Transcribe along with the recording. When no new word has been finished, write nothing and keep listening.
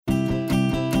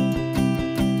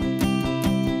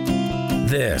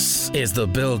This is the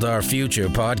Build Our Future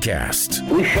podcast.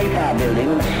 We shape our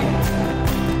buildings,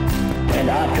 and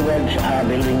afterwards our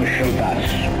buildings shape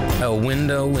us. A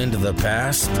window into the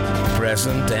past,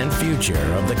 present, and future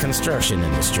of the construction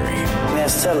industry.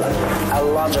 There's still a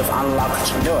lot of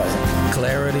unlocked doors.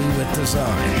 Clarity with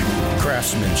design,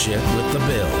 craftsmanship with the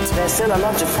build. There's still a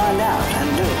lot to find out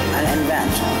and do and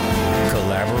invent.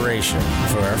 Collaboration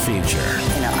for our future.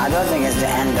 I don't think it's the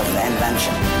end of the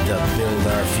invention. The Build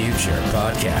Our Future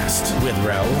podcast with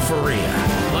Raul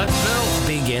Faria. Let's build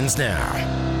begins now.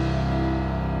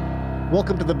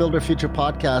 Welcome to the Build Our Future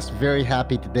podcast. Very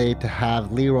happy today to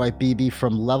have Leroy Beebe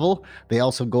from Level. They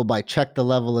also go by Check the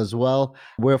Level as well.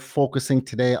 We're focusing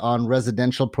today on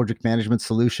residential project management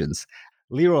solutions.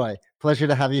 Leroy, pleasure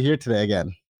to have you here today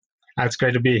again. It's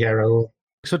great to be here, Raul.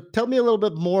 So tell me a little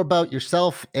bit more about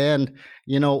yourself and,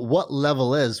 what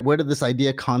Level is. Where did this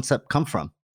idea concept come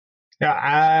from?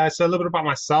 Yeah, so a little bit about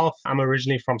myself. I'm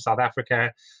originally from South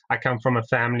Africa. I come from a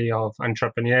family of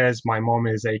entrepreneurs. My mom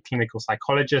is a clinical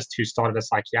psychologist who started a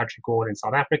psychiatric ward in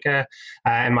South Africa.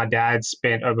 And my dad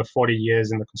spent over 40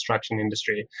 years in the construction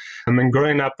industry. And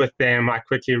growing up with them, I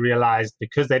quickly realized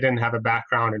because they didn't have a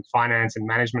background in finance and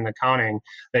management accounting,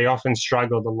 they often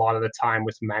struggled a lot of the time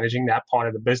with managing that part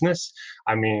of the business.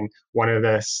 I mean, one of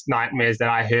the nightmares that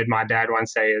I heard my dad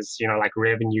once say is,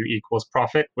 revenue equals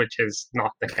profit, which is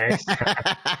not the case.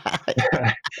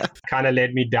 Kind of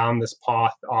led me down this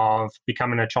path of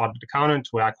becoming a chartered accountant,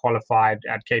 where I qualified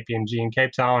at KPMG in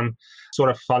Cape Town, sort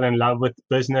of fell in love with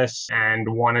business and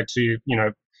wanted to,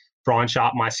 branch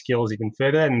out my skills even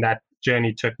further. And that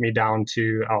journey took me down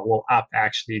to, up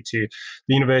actually to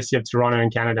the University of Toronto in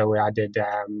Canada, where I did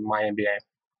my MBA.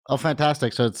 Oh,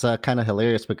 fantastic. So it's kind of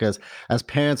hilarious because as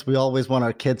parents, we always want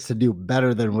our kids to do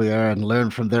better than we are and learn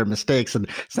from their mistakes. And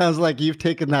it sounds like you've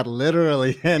taken that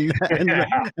literally and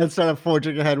started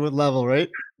forging ahead with Level, right?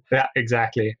 Yeah,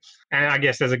 exactly. And I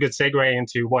guess there's a good segue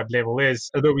into what Level is.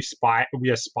 Although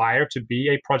we aspire to be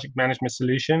a project management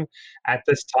solution, at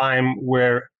this time,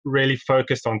 we're really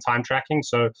focused on time tracking.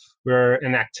 So we're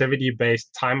an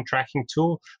activity-based time tracking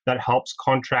tool that helps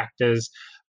contractors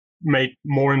make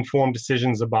more informed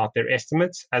decisions about their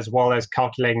estimates, as well as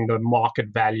calculating the market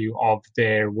value of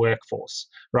their workforce,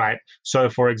 right?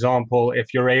 So for example, if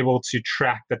you're able to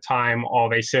track the time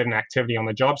of a certain activity on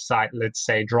the job site, let's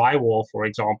say drywall, for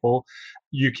example,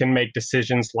 you can make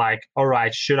decisions like, all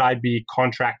right, should I be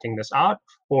contracting this out?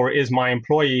 Or is my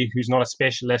employee who's not a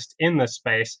specialist in this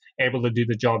space able to do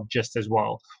the job just as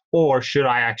well? Or should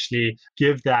I actually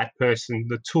give that person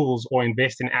the tools or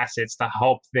invest in assets to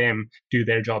help them do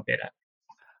their job better?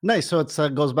 Nice. So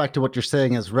it goes back to what you're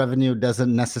saying is revenue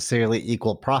doesn't necessarily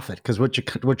equal profit, because what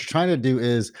you're trying to do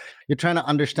is you're trying to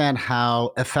understand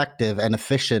how effective and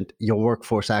efficient your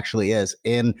workforce actually is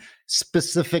in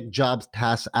specific job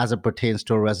tasks as it pertains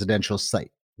to a residential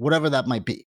site, whatever that might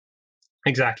be.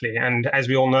 Exactly. And as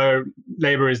we all know,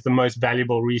 labor is the most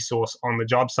valuable resource on the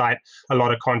job site. A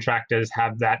lot of contractors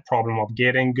have that problem of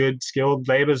getting good skilled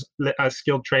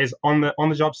skilled trades on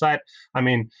the job site. I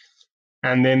mean,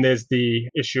 and then there's the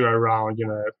issue around,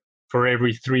 for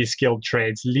every 3 skilled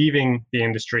trades leaving the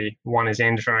industry, 1 is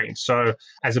entering. So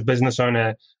as a business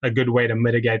owner, a good way to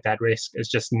mitigate that risk is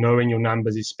just knowing your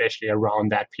numbers, especially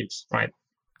around that piece, right?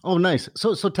 Oh, nice.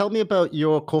 So tell me about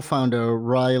your co-founder,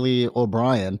 Riley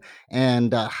O'Brien,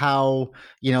 and how,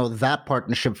 that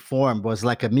partnership formed. Was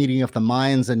like a meeting of the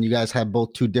minds, and you guys had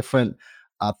both 2 different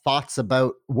thoughts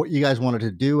about what you guys wanted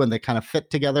to do, and they kind of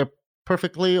fit together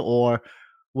perfectly? Or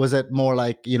was it more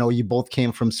like, you both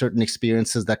came from certain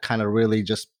experiences that kind of really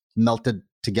just melted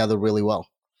together really well?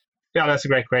 Yeah, that's a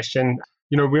great question.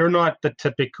 We're not the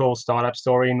typical startup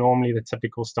story. Normally, the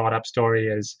typical startup story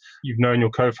is you've known your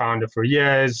co-founder for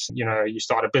years, you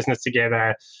start a business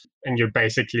together, and you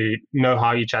basically know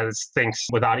how each other thinks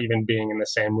without even being in the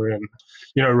same room.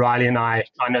 Riley and I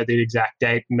know the exact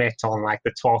date, met on like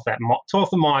the 12th of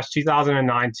March,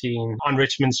 2019 on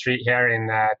Richmond Street here in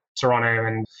Toronto.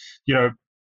 And,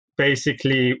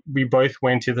 basically, we both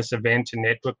went to this event to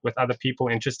network with other people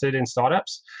interested in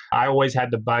startups. I always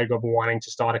had the bug of wanting to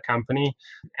start a company,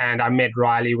 and I met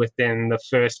Riley within the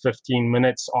first 15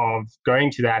 minutes of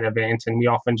going to that event. And we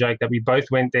often joke that we both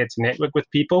went there to network with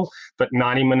people, but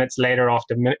 90 minutes later,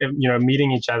 after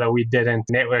meeting each other, we didn't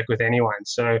network with anyone.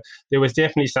 So there was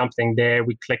definitely something there.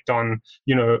 We clicked on,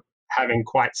 having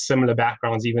quite similar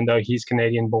backgrounds, even though he's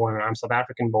Canadian born and I'm South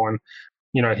African born.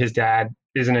 His dad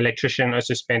is an electrician,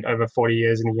 also spent over 40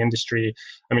 years in the industry.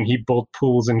 I mean, he built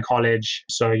pools in college.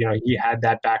 So, he had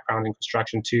that background in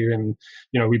construction too. And,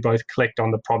 we both clicked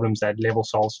on the problems that Level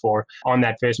solves for on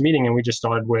that first meeting. And we just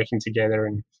started working together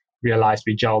and realized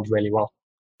we gelled really well.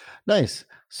 Nice.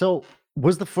 So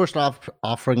was the first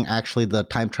offering actually the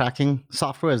time tracking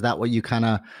software? Is that what you kind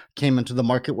of came into the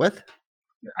market with?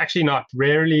 Actually, not.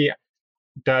 Rarely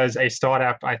does a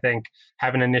startup, I think,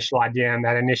 have an initial idea, and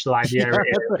that initial idea Yeah,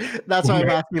 is, that's why I'm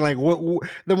asking. Like,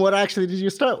 then what actually did you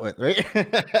start with, right?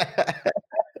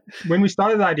 when we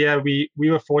started the idea, we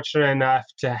were fortunate enough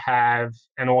to have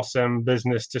an awesome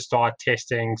business to start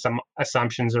testing some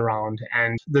assumptions around.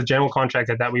 And the general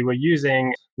contractor that we were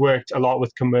using worked a lot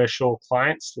with commercial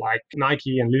clients like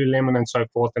Nike and Lululemon and so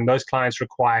forth. And those clients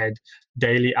required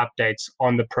daily updates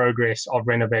on the progress of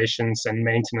renovations and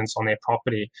maintenance on their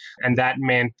property. And that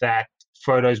meant that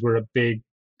photos were a big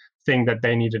thing that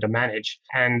they needed to manage.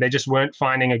 And they just weren't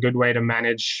finding a good way to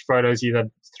manage photos either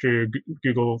through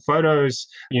Google Photos,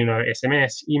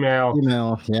 SMS, email.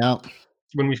 Email, yeah.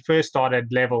 When we first started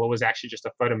Level, it was actually just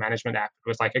a photo management app. It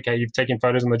was like, okay, you've taken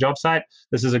photos on the job site.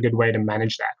 This is a good way to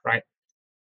manage that, right?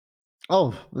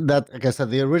 Oh, that, like I said,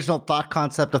 the original thought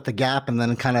concept of the gap, and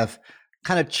then kind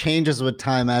of changes with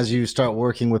time as you start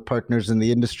working with partners in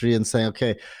the industry and saying,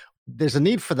 okay, there's a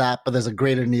need for that, but there's a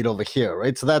greater need over here,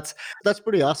 right? So that's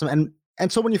pretty awesome.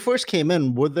 And so when you first came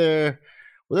in, were there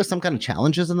some kind of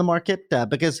challenges in the market?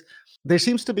 Because there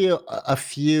seems to be a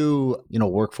few,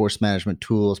 workforce management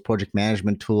tools, project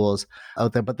management tools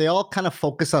out there, but they all kind of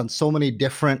focus on so many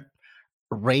different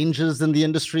ranges in the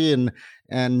industry,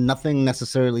 and nothing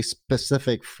necessarily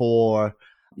specific for,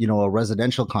 a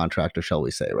residential contractor, shall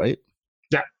we say, right?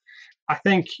 Yeah. I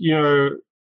think,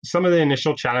 some of the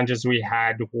initial challenges we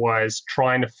had was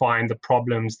trying to find the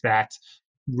problems that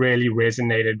really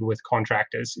resonated with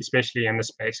contractors, especially in the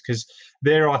space, because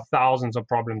there are thousands of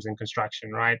problems in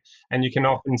construction, right? And you can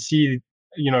often see,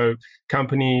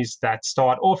 companies that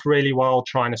start off really well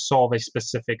trying to solve a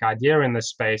specific idea in this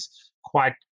space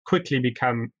quite quickly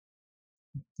become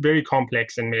very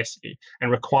complex and messy and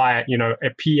require, a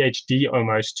PhD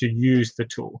almost to use the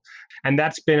tool. And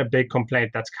that's been a big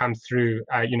complaint that's come through,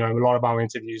 a lot of our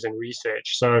interviews and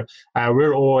research. So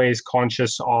we're always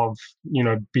conscious of,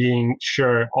 being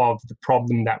sure of the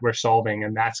problem that we're solving.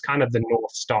 And that's kind of the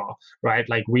North Star, right?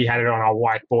 Like we had it on our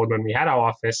whiteboard when we had our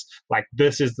office, like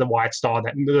this is the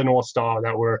the North Star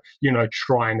that we're,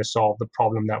 trying to solve, the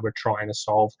problem that we're trying to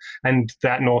solve. And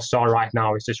that North Star right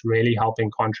now is just really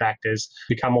helping contractors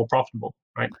become more profitable,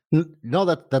 right? No,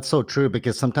 that's so true,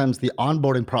 because sometimes the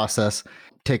onboarding process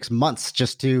takes months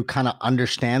just to kind of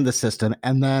understand the system,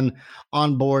 and then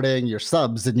onboarding your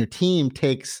subs and your team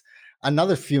takes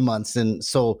another few months. And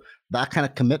so that kind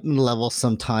of commitment level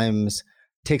sometimes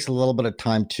takes a little bit of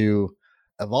time to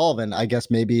evolve. And I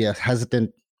guess maybe a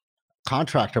hesitant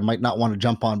contractor might not want to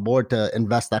jump on board to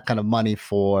invest that kind of money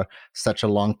for such a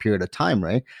long period of time,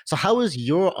 right? So how is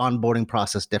your onboarding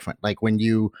process different? Like when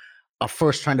you are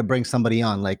first trying to bring somebody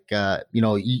on, like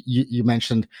you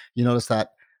mentioned, you noticed that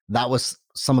was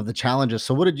some of the challenges.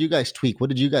 So what did you guys tweak? What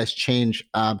did you guys change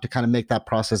to kind of make that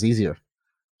process easier?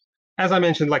 As I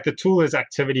mentioned, like the tool is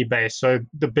activity based. So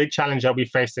the big challenge that we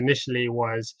faced initially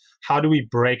was how do we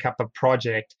break up a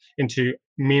project into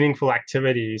meaningful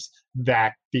activities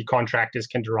that the contractors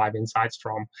can derive insights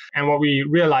from? And what we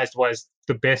realized was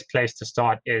the best place to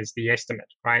start is the estimate,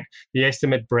 right? The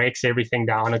estimate breaks everything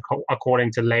down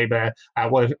according to labor.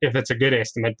 Well, if it's a good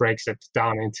estimate, breaks it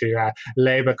down into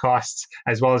labor costs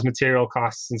as well as material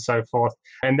costs and so forth.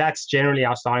 And that's generally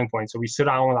our starting point. So we sit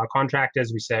down with our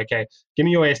contractors, we say, okay, give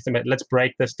me your estimate. Let's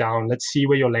break this down. Let's see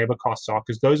where your labor costs are,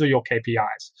 because those are your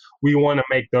KPIs. We want to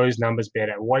make those numbers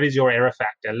better. What is your error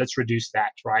factor? Let's reduce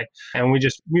that, right? And we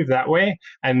just move that way.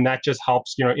 And that just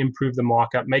helps, improve the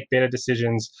markup, make better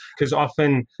decisions. Because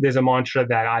often there's a mantra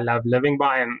that I love living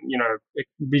by, and, it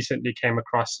recently came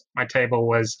across my table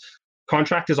was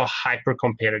contractors are hyper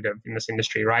competitive in this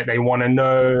industry, right? They want to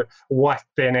know what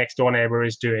their next door neighbor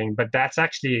is doing, but that's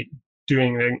actually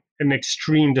doing an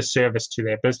extreme disservice to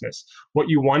their business. What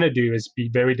you want to do is be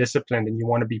very disciplined, and you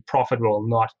want to be profitable,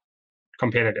 not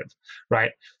competitive,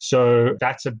 right? So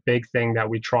that's a big thing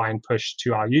that we try and push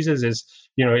to our users is,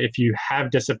 if you have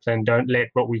discipline, don't let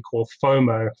what we call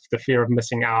FOMO, the fear of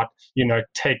missing out,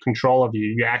 take control of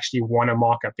you. You actually want to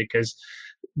mark up, because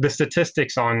the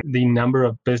statistics on the number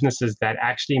of businesses that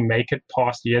actually make it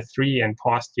past year 3 and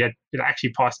past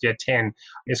year 10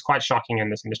 is quite shocking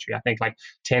in this industry. I think like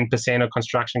 10% of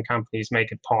construction companies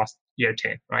make it past year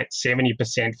 10, right?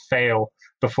 70% fail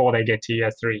before they get to year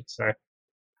 3. So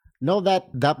No,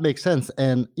 that makes sense.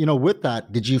 And with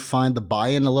that, did you find the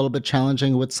buy-in a little bit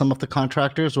challenging with some of the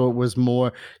contractors, or it was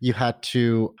more you had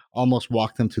to almost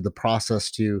walk them through the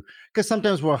process to? Because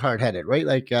sometimes we're hard-headed, right?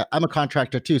 Like I'm a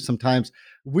contractor too. Sometimes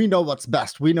we know what's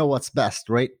best. We know what's best,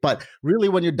 right? But really,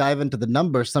 when you dive into the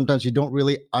numbers, sometimes you don't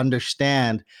really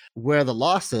understand where the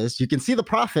loss is. You can see the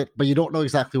profit, but you don't know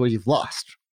exactly where you've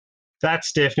lost.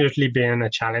 That's definitely been a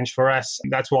challenge for us.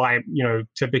 That's why,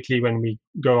 typically when we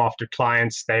go after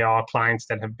clients, they are clients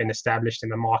that have been established in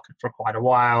the market for quite a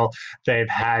while. They've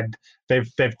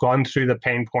gone through the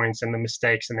pain points and the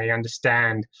mistakes, and they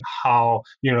understand how,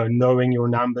 knowing your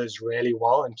numbers really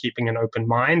well and keeping an open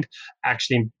mind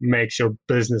actually makes your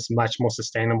business much more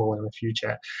sustainable in the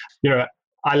future.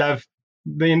 I love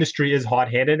the industry is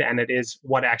hard-headed, and it is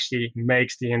what actually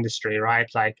makes the industry, right?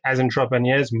 Like, as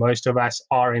entrepreneurs, most of us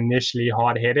are initially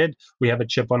hard-headed. We have a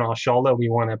chip on our shoulder. We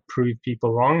want to prove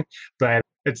people wrong, but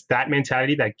it's that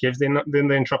mentality that gives them the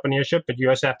entrepreneurship. But you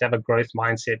also have to have a growth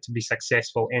mindset to be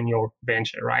successful in your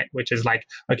venture, right? Which is like,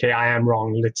 okay, I am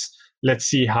wrong. Let's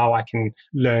see how I can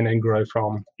learn and grow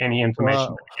from any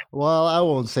information. Well, I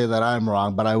won't say that I'm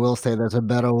wrong, but I will say there's a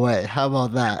better way. How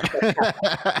about that?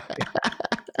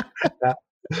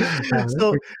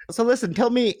 So listen, tell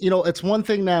me, it's one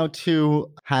thing now to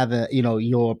have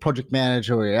your project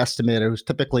manager or your estimator who's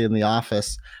typically in the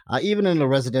office, even in a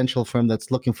residential firm that's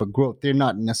looking for growth, they're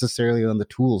not necessarily on the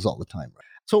tools all the time. Right?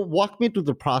 So walk me through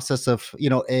the process of,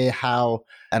 how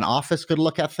an office could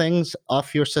look at things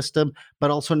off your system,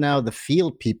 but also now the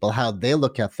field people, how they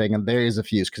look at things and their areas of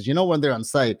use. Because, when they're on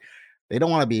site, they don't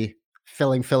want to be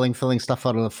filling stuff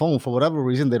out on the phone. For whatever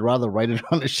reason, they'd rather write it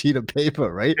on a sheet of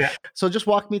paper, right? Yeah. So just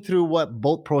walk me through what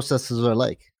both processes are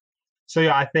like. So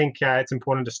yeah, I think it's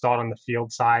important to start on the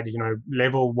field side.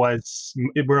 Level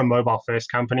we're a mobile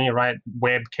first company, right?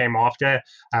 Web came after.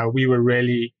 We were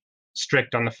really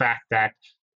strict on the fact that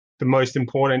the most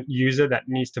important user that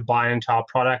needs to buy into our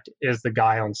product is the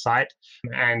guy on site.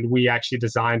 And we actually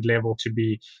designed Level to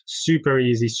be super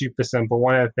easy, super simple.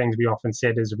 One of the things we often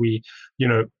said is we,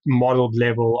 modeled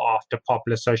Level after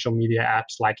popular social media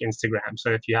apps like Instagram. So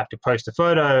if you have to post a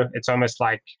photo, it's almost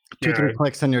like 2-3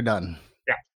 clicks and you're done.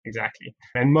 Yeah, exactly.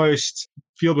 And most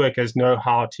field workers know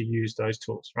how to use those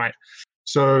tools, right?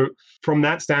 So from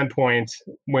that standpoint,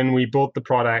 when we built the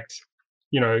product,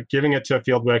 giving it to a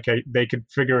field worker, they could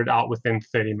figure it out within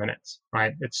 30 minutes,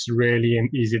 right? It's really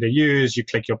easy to use. You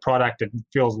click your product. It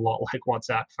feels a lot like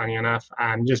WhatsApp, funny enough.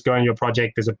 And just go in your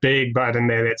project. There's a big button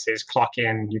there that says clock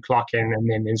in. You clock in, and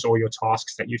then there's all your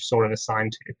tasks that you've sort of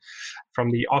assigned to.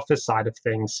 From the office side of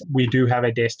things, we do have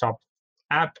a desktop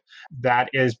app that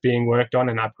is being worked on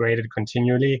and upgraded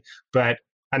continually. But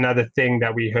another thing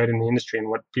that we heard in the industry and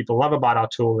what people love about our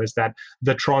tool is that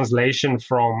the translation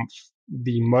from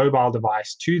the mobile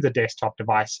device to the desktop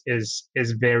device is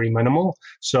very minimal.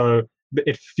 So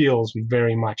it feels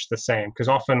very much the same, because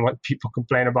often what people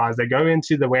complain about is they go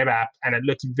into the web app and it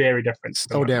looks very different.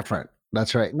 So different.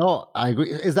 That's right. No, I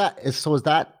agree. Is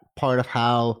that part of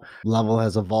how Level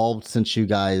has evolved since you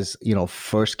guys,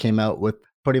 first came out with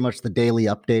pretty much the daily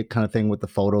update kind of thing with the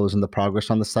photos and the progress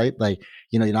on the site? Like,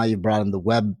 now you've brought in the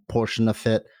web portion of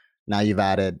it. Now you've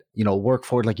added, work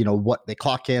for it, like, what they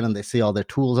clock in and they see all their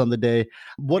tools on the day.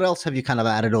 What else have you kind of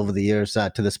added over the years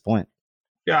to this point?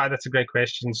 Yeah, that's a great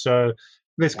question. So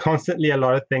there's constantly a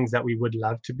lot of things that we would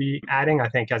love to be adding. I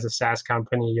think as a SaaS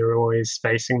company, you're always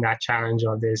facing that challenge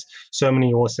of there's so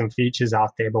many awesome features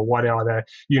out there, but what are the,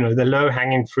 the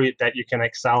low-hanging fruit that you can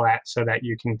excel at so that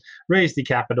you can raise the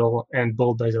capital and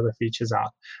build those other features out?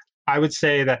 I would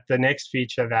say that the next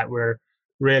feature that we're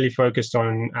really focused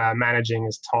on managing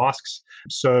is tasks.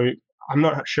 So I'm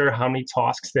not sure how many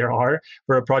tasks there are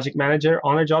for a project manager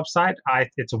on a job site.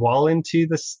 It's well into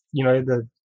this, the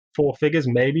 4 figures,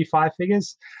 maybe 5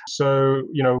 figures. So,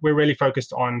 we're really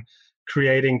focused on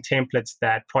creating templates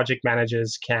that project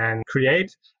managers can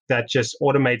create that just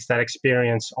automates that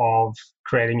experience of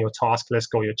creating your task list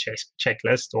or your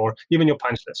checklist or even your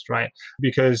punch list, right?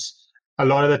 Because a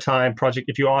lot of the time,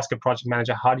 if you ask a project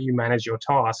manager, how do you manage your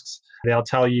tasks? They'll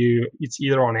tell you it's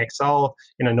either on Excel,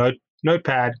 in a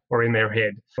notepad, or in their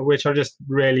head, which are just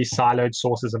really siloed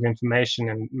sources of information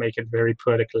and make it very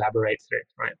poor to collaborate through,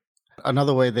 right?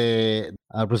 Another way they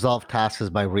resolve tasks is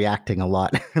by reacting a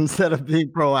lot instead of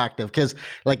being proactive. Because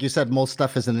like you said, most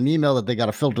stuff is in an email that they got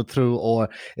to filter through, or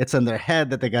it's in their head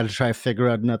that they got to try to figure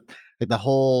out. Like the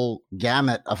whole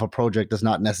gamut of a project is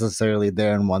not necessarily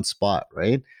there in one spot,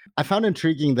 right? I found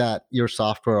intriguing that your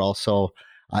software also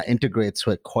integrates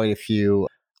with quite a few,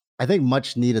 I think,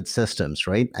 much needed systems,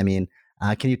 right? I mean,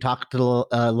 can you talk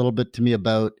a little bit to me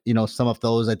about, some of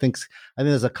those? I think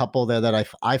there's a couple there that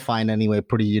I find anyway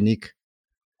pretty unique.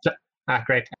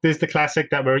 Great. There's the classic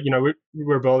that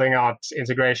we're building out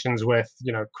integrations with,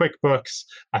 QuickBooks.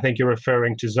 I think you're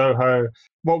referring to Zoho.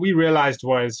 What we realized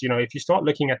was, if you start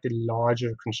looking at the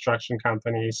larger construction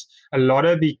companies, a lot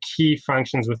of the key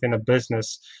functions within a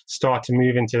business start to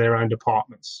move into their own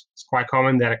departments. It's quite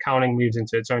common that accounting moves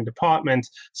into its own department,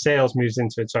 sales moves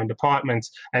into its own department,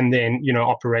 and then,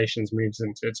 operations moves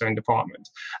into its own department.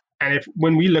 And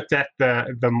when we looked at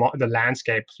the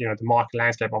landscape, the market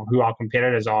landscape of who our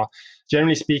competitors are,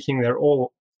 generally speaking, they're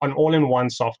all an all-in-one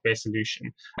software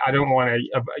solution. I don't want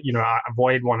to,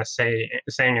 avoid saying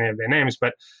any of their names,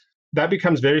 but that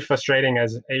becomes very frustrating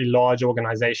as a large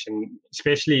organization,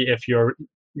 especially if you're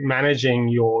managing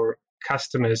your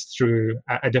customers through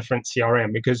a different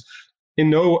CRM. Because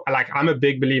I'm a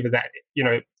big believer that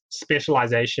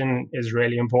specialization is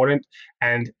really important,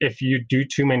 and if you do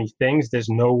too many things, there's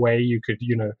no way you could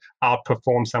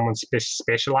outperform someone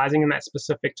specializing in that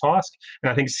specific task.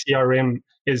 And I think CRM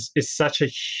is such a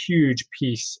huge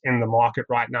piece in the market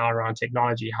right now around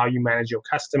technology, how you manage your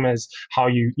customers, how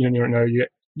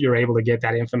you're able to get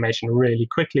that information really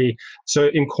quickly. So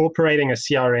incorporating a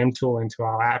CRM tool into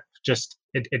our app,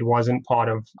 it wasn't part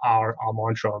of our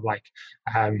mantra of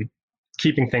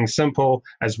keeping things simple,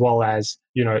 as well as,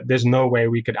 there's no way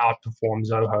we could outperform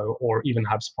Zoho or even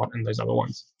HubSpot and those other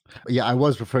ones. Yeah, I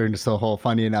was referring to Zoho,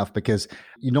 funny enough, because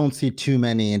you don't see too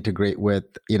many integrate with,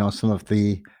 some of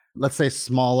the, let's say,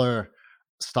 smaller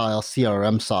style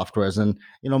CRM softwares. And,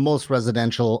 most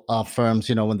residential firms,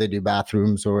 when they do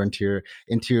bathrooms or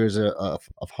interiors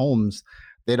of homes,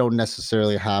 they don't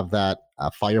necessarily have that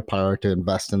firepower to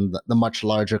invest in the much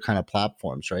larger kind of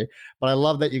platforms, right? But I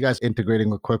love that you guys integrating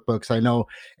with QuickBooks. I know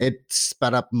it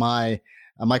sped up my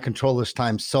controller's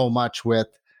time so much with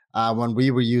when we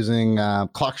were using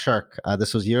ClockShark.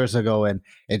 This was years ago, and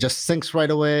it just syncs right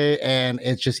away, and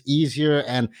it's just easier.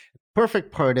 And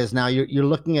perfect part is now you're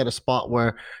looking at a spot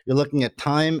where you're looking at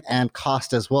time and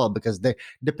cost as well, because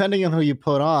depending on who you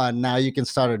put on, now you can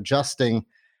start adjusting,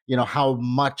 how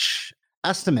much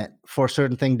estimate for a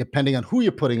certain thing, depending on who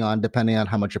you're putting on, depending on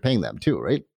how much you're paying them too,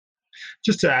 right?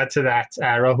 Just to add to that,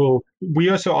 Rahul, we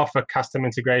also offer custom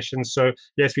integrations. So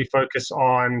yes, we focus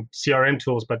on CRM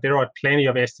tools, but there are plenty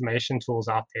of estimation tools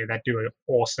out there that do an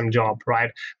awesome job,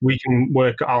 right? We can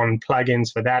work on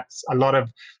plugins for that. A lot of,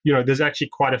 there's actually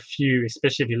quite a few,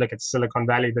 especially if you look at Silicon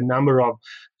Valley, the number of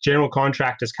general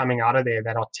contractors coming out of there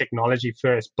that are technology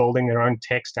first, building their own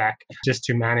tech stack just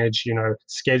to manage,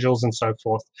 schedules and so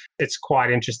forth. It's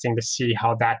quite interesting to see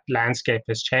how that landscape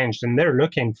has changed, and they're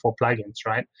looking for plugins,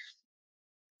 right?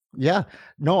 Yeah,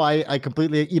 no, I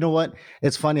completely, what?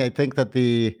 It's funny. I think that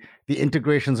the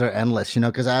integrations are endless,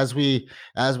 because as we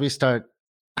start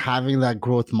having that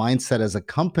growth mindset as a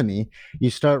company, you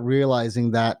start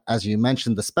realizing that, as you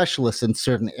mentioned, the specialists in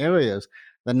certain areas,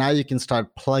 that now you can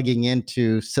start plugging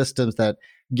into systems that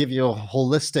give you a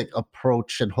holistic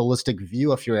approach and holistic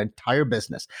view of your entire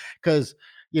business. Because,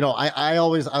 I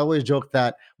always joke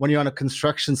that when you're on a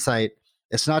construction site,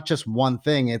 it's not just one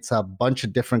thing. It's a bunch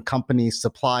of different companies,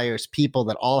 suppliers, people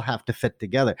that all have to fit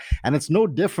together. And it's no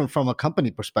different from a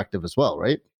company perspective as well,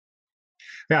 right?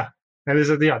 Yeah. And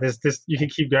there's this, you can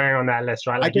keep going on that list,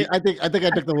 right? I think I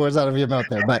took the words out of your mouth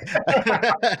there, but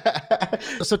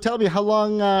so tell me, how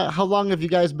long have you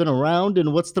guys been around,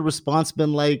 and what's the response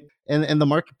been like in the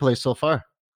marketplace so far?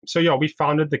 So yeah, we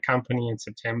founded the company in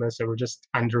September, so we're just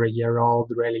under a year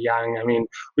old, really young. I mean,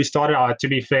 we started, to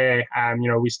be fair,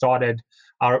 we started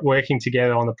working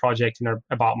together on the project in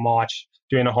about March,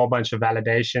 doing a whole bunch of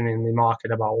validation in the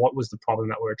market about what was the problem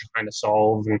that we were trying to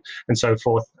solve and so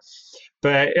forth.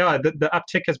 But yeah, the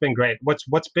uptick has been great.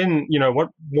 What's been, what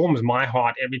warms my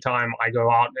heart every time I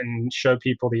go out and show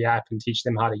people the app and teach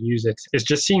them how to use it is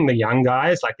just seeing the young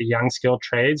guys, like the young skilled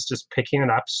trades, just picking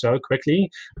it up so quickly.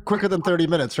 Quicker than 30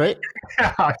 minutes, right?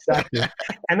 Yeah, exactly.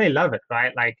 And they love it,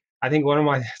 right? Like, I think one of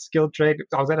my skilled trade,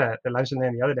 I was at a luncheon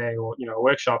there the other day, or a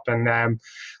workshop, and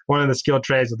one of the skilled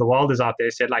trades of the welders out there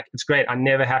said, like, it's great, I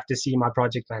never have to see my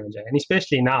project manager. And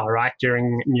especially now, right,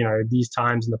 during these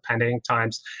times and the pandemic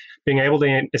times, being able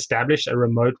to establish a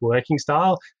remote working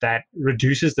style that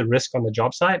reduces the risk on the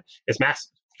job site is massive.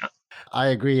 I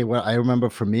agree. Well, I remember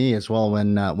for me as well,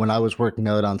 when I was working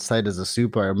out on site as a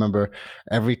super, I remember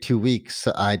every 2 weeks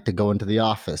I had to go into the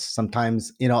office.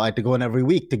 Sometimes, I had to go in every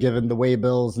week to give in the way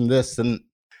bills and this and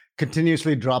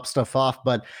continuously drop stuff off.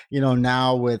 But,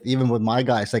 now even with my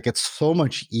guys, like, it's so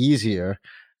much easier.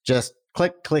 Just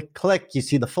click, click, click. You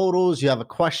see the photos, you have a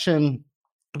question,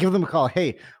 give them a call.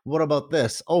 Hey, what about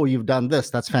this? Oh, you've done this.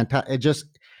 That's fantastic.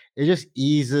 It just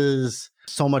eases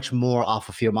so much more off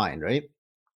of your mind, right?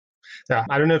 Yeah,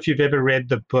 I don't know if you've ever read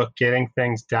the book Getting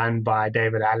Things Done by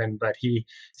David Allen, but he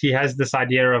has this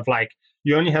idea of like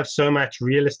you only have so much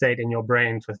real estate in your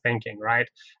brain for thinking, right?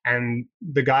 And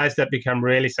the guys that become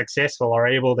really successful are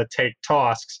able to take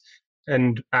tasks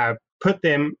and put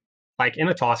them like in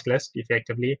a task list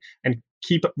effectively and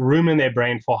keep room in their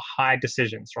brain for high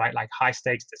decisions, right? Like high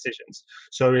stakes decisions.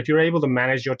 So if you're able to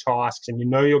manage your tasks and you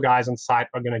know your guys on site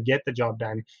are going to get the job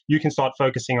done, you can start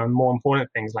focusing on more important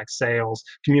things like sales,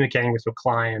 communicating with your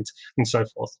client, and so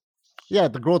forth. Yeah,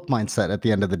 the growth mindset at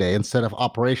the end of the day instead of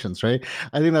operations, right?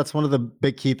 I think that's one of the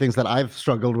big key things that I've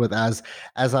struggled with as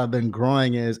I've been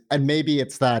growing is, and maybe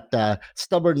it's that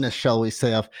stubbornness, shall we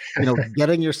say, of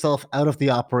getting yourself out of the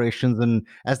operations and,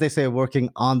 as they say, working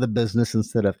on the business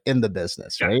instead of in the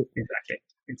business, Yeah, right?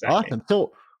 exactly. Awesome.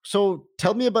 So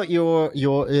tell me about your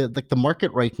like the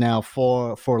market right now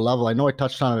for Level. I know I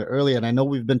touched on it earlier, and I know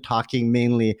we've been talking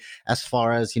mainly as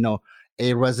far as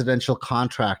a residential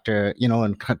contractor,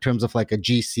 in terms of like a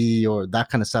GC or that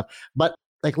kind of stuff. But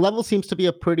like Level seems to be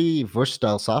a pretty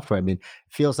versatile software. I mean, it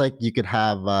feels like you could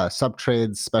have sub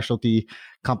trades, specialty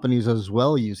companies as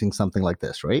well using something like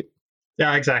this, right?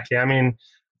 Yeah, exactly. I mean,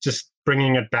 just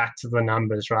bringing it back to the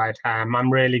numbers, right?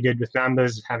 I'm really good with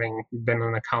numbers, having been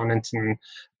an accountant and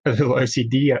a little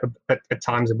OCD at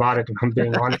times about it, if I'm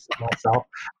being honest with myself.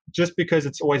 Just because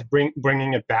it's always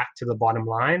bringing it back to the bottom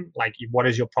line, like what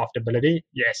is your profitability?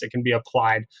 Yes, it can be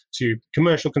applied to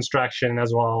commercial construction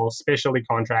as well, specialty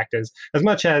contractors, as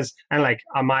much as, and like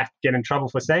I might get in trouble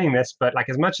for saying this, but like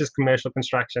as much as commercial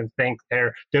construction think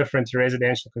they're different to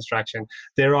residential construction,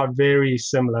 there are very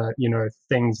similar,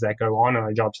 things that go on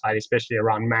a job site, especially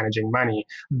around managing money,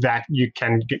 that you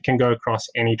can go across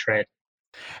any trade.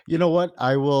 You know what?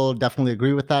 I will definitely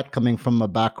agree with that. Coming from a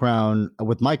background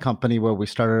with my company where we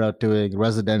started out doing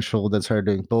residential, then started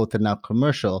doing both, and now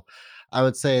commercial, I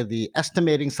would say the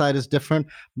estimating side is different.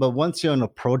 But once you're on a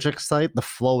project site, the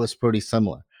flow is pretty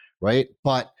similar, right?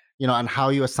 But and how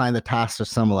you assign the tasks are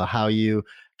similar. How you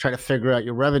try to figure out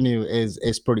your revenue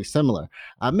is pretty similar.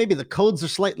 Maybe the codes are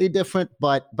slightly different,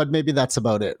 but maybe that's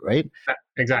about it, right?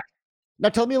 Exactly. Now,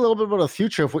 tell me a little bit about the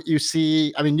future of what you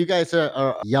see. I mean, you guys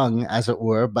are young, as it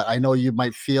were, but I know you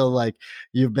might feel like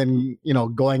you've been,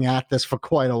 going at this for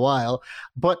quite a while.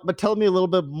 But tell me a little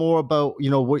bit more about,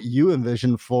 what you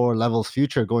envision for Level's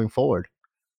future going forward.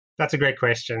 That's a great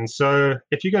question. So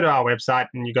if you go to our website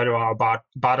and you go to our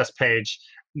about us page,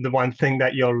 the one thing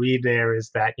that you'll read there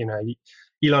is that,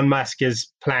 Elon Musk is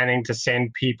planning to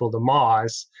send people to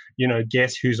Mars.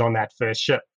 Guess who's on that first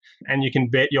ship? And you can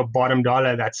bet your bottom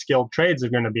dollar that skilled trades are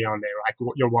going to be on there,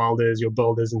 right? Your welders, your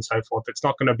builders, and so forth. It's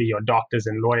not going to be your doctors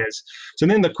and lawyers. So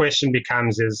then the question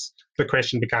becomes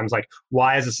like,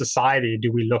 why as a society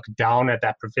do we look down at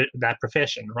that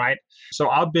profession, right? So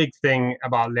our big thing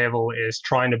about Level is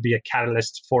trying to be a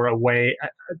catalyst for a way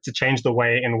to change the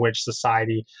way in which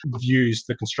society views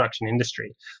the construction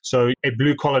industry. So a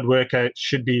blue-collared worker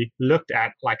should be looked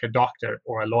at like a doctor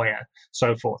or a lawyer,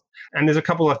 so forth. And there's a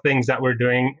couple of things that we're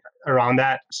doing around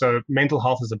that. So mental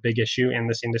health is a big issue in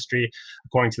this industry.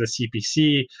 According to the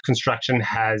CPC, construction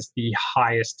has the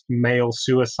highest male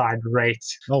suicide rate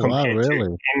compared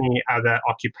to any other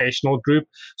occupational group.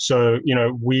 So,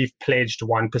 we've pledged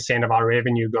 1% of our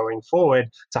revenue going forward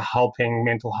to helping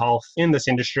mental health in this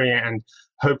industry and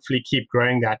hopefully keep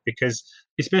growing that, because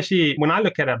especially when I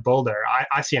look at a builder,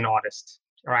 I see an artist.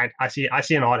 Right. I see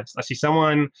an artist. I see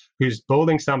someone who's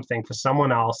building something for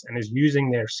someone else and is using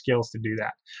their skills to do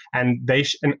that. And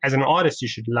and as an artist, you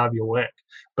should love your work.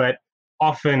 But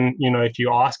often, if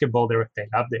you ask a builder if they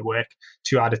love their work,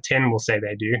 2 out of 10 will say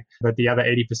they do, but the other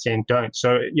 80% don't.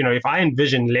 So, if I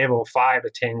envision Level 5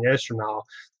 or 10 years from now,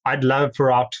 I'd love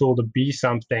for our tool to be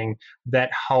something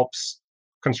that helps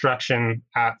construction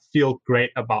feel great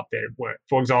about their work.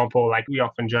 For example, like we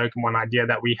often joke, and one idea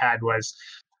that we had was,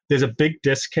 there's a big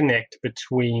disconnect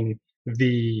between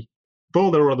the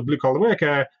builder or the blue-collar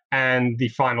worker and the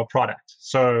final product.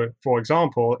 So, for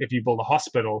example, if you build a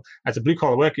hospital, as a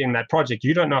blue-collar worker in that project,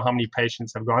 you don't know how many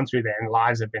patients have gone through there and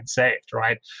lives have been saved,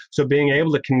 right? So being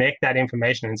able to connect that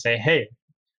information and say, hey,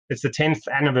 it's the 10th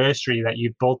anniversary that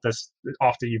you built this,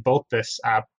 after you built this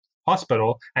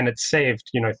hospital, and it saved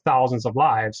thousands of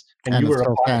lives, and you were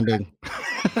a part of that.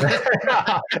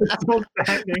 It's still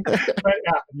standing, but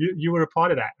you were a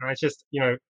part of that, and it's just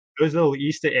those little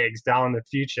Easter eggs down in the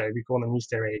future, we call them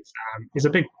Easter eggs, is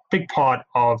a big part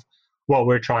of what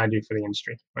we're trying to do for the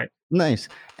industry, right? Nice.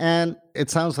 And it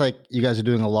sounds like you guys are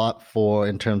doing a lot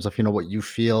in terms of, what you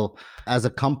feel as a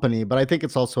company, but I think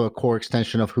it's also a core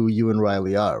extension of who you and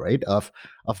Riley are, right? Of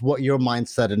what your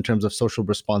mindset in terms of social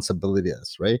responsibility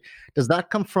is, right? Does that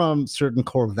come from certain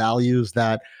core values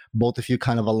that both of you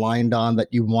kind of aligned on that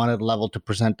you wanted Level to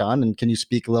present on? And can you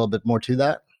speak a little bit more to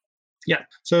that? Yeah.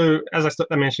 So as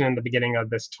I mentioned in the beginning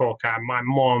of this talk, my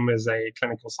mom is a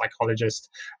clinical psychologist.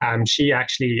 She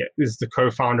actually is the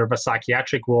co-founder of a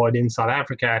psychiatric ward in South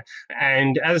Africa.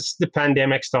 And as the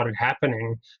pandemic started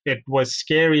happening, it was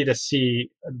scary to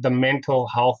see the mental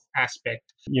health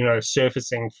aspect,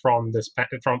 surfacing from this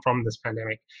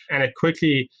pandemic. And it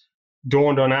quickly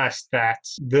dawned on us that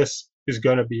this is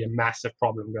going to be a massive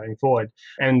problem going forward.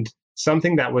 And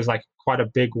something that was like quite a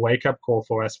big wake-up call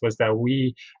for us was that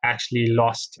we actually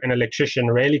lost an electrician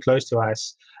really close to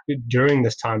us during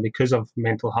this time because of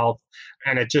mental health.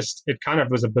 And it kind of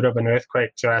was a bit of an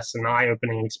earthquake to us, an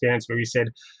eye-opening experience where we said,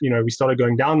 we started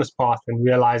going down this path and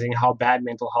realizing how bad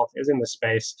mental health is in this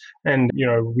space. And,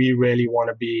 we really want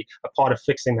to be a part of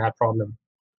fixing that problem.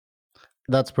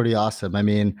 That's pretty awesome. I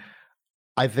mean,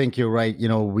 I think you're right.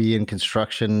 We in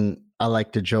construction, I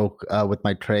like to joke with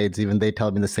my trades. Even they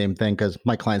tell me the same thing because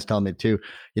my clients tell me too,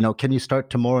 can you start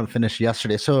tomorrow and finish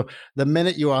yesterday? So the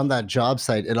minute you're on that job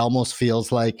site, it almost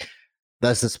feels like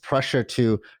there's this pressure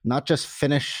to not just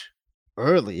finish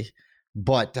early,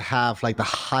 but to have like the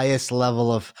highest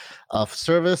level of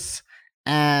service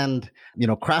and,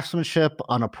 craftsmanship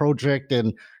on a project.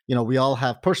 And, we all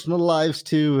have personal lives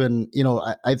too. And,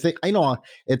 I think, I know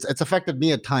it's affected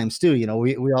me at times too.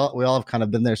 We all have kind of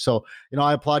been there. So,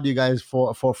 I applaud you guys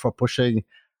for pushing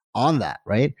on that.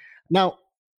 Right now,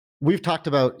 we've talked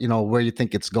about, where you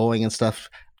think it's going and stuff.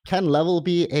 Can Level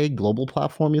be a global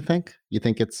platform? You think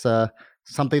it's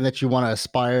something that you want to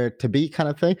aspire to be kind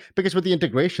of thing? Because with the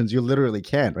integrations, you literally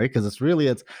can, right? Because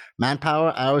it's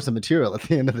manpower, hours, and material at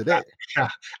the end of the day. Yeah.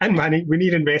 And money. We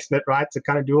need investment, right? To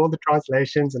kind of do all the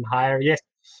translations and hire. Yes.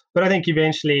 But I think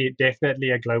eventually, definitely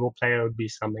a global player would be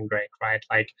something great, right?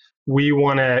 Like we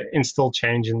want to instill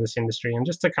change in this industry. And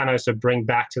just to kind of also bring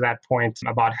back to that point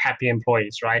about happy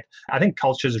employees, right? I think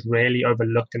culture is really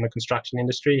overlooked in the construction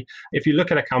industry. If you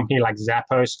look at a company like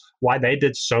Zappos, why they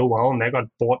did so well and they got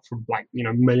bought for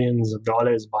millions of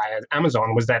dollars by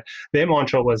Amazon was that their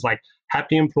mantra was like,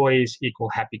 happy employees equal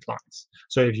happy clients.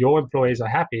 So if your employees are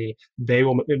happy, they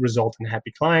will result in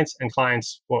happy clients, and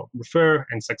clients will refer,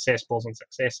 and success builds on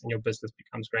success, and your business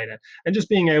becomes greater. And just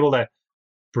being able to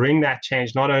bring that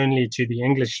change not only to the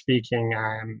English-speaking,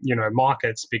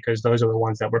 markets, because those are the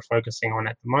ones that we're focusing on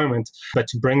at the moment, but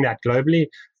to bring that globally,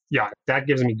 that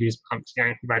gives me goosebumps.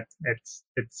 But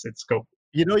it's cool.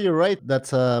 You're right.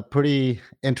 That's a pretty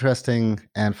interesting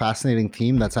and fascinating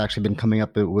theme that's actually been coming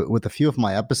up with a few of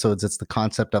my episodes. It's the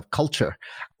concept of culture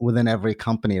within every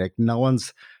company. Like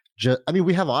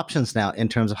we have options now in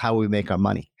terms of how we make our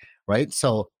money, right?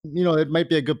 So, it might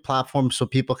be a good platform so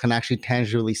people can actually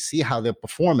tangibly see how they're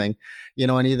performing,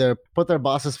 and either put their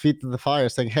boss's feet to the fire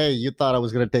saying, hey, you thought I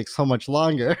was going to take so much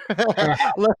longer.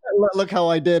 Look how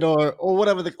I did, or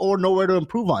whatever, or know where to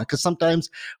improve on. Because sometimes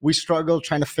we struggle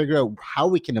trying to figure out how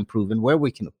we can improve and where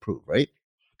we can improve, right?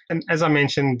 And as I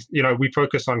mentioned, we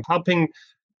focus on helping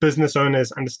business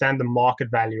owners understand the market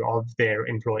value of their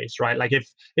employees, right? Like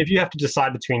if you have to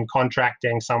decide between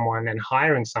contracting someone and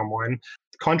hiring someone,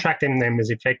 contracting them is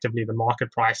effectively the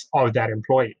market price of that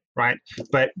employee, right?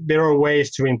 But there are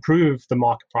ways to improve the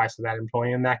market price of that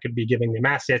employee, and that could be giving them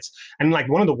assets. And like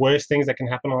one of the worst things that can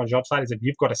happen on a job site is if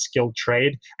you've got a skilled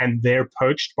trade and they're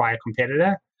poached by a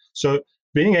competitor. So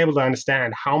being able to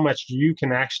understand how much you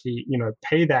can actually,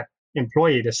 pay that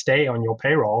employee to stay on your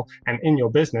payroll and in your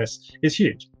business is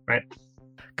huge, right?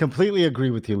 Completely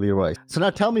agree with you, Leroy. So now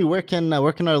tell me, where can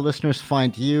our listeners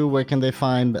find you? Where can they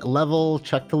find Level,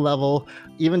 Check the Level,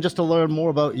 even just to learn more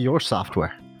about your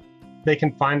software? They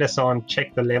can find us on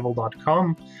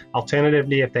checkthelevel.com.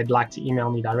 Alternatively, if they'd like to email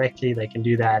me directly, they can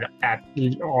do that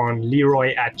on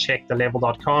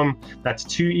leroy@checkthelevel.com. That's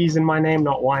 2 E's in my name,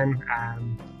 not one.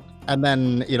 And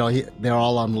then, they're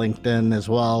all on LinkedIn as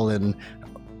well, and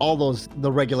all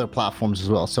the regular platforms as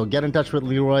well. So get in touch with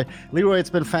Leroy. Leroy, it's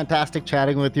been fantastic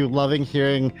chatting with you. Loving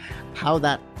hearing how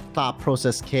that thought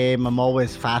process came. I'm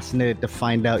always fascinated to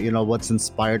find out, what's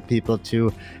inspired people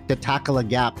to tackle a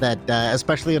gap that,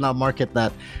 especially in our market,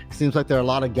 that seems like there are a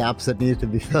lot of gaps that need to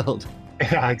be filled.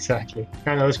 Yeah, exactly.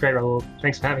 I know, it was great, Rahul.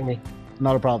 Thanks for having me.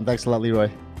 Not a problem. Thanks a lot, Leroy.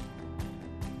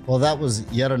 Well, that was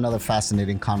yet another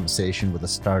fascinating conversation with a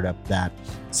startup that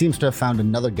seems to have found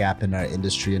another gap in our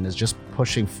industry and is just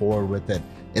pushing forward with it.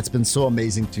 It's been so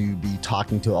amazing to be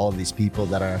talking to all of these people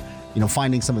that are,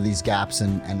 finding some of these gaps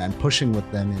and pushing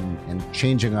with them and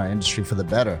changing our industry for the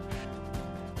better.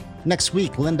 Next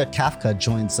week, Linda Kafka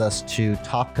joins us to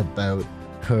talk about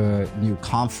her new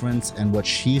conference and what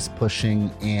she's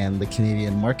pushing in the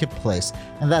Canadian marketplace.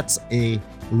 And that's a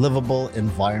livable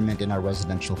environment in our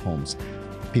residential homes.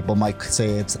 People might say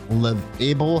it's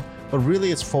live-able, but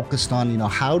really it's focused on,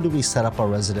 how do we set up our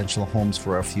residential homes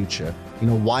for our future?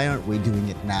 Why aren't we doing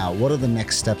it now? What are the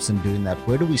next steps in doing that?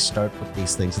 Where do we start with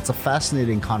these things? It's a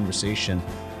fascinating conversation,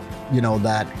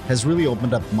 that has really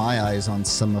opened up my eyes on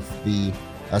some of the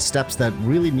steps that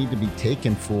really need to be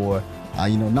taken for,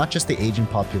 not just the aging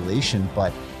population,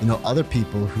 but, other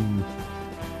people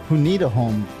who need a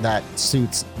home that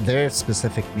suits their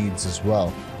specific needs as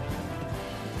well.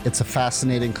 It's a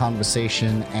fascinating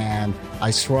conversation, and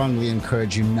I strongly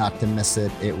encourage you not to miss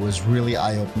it. It was really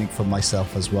eye-opening for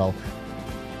myself as well.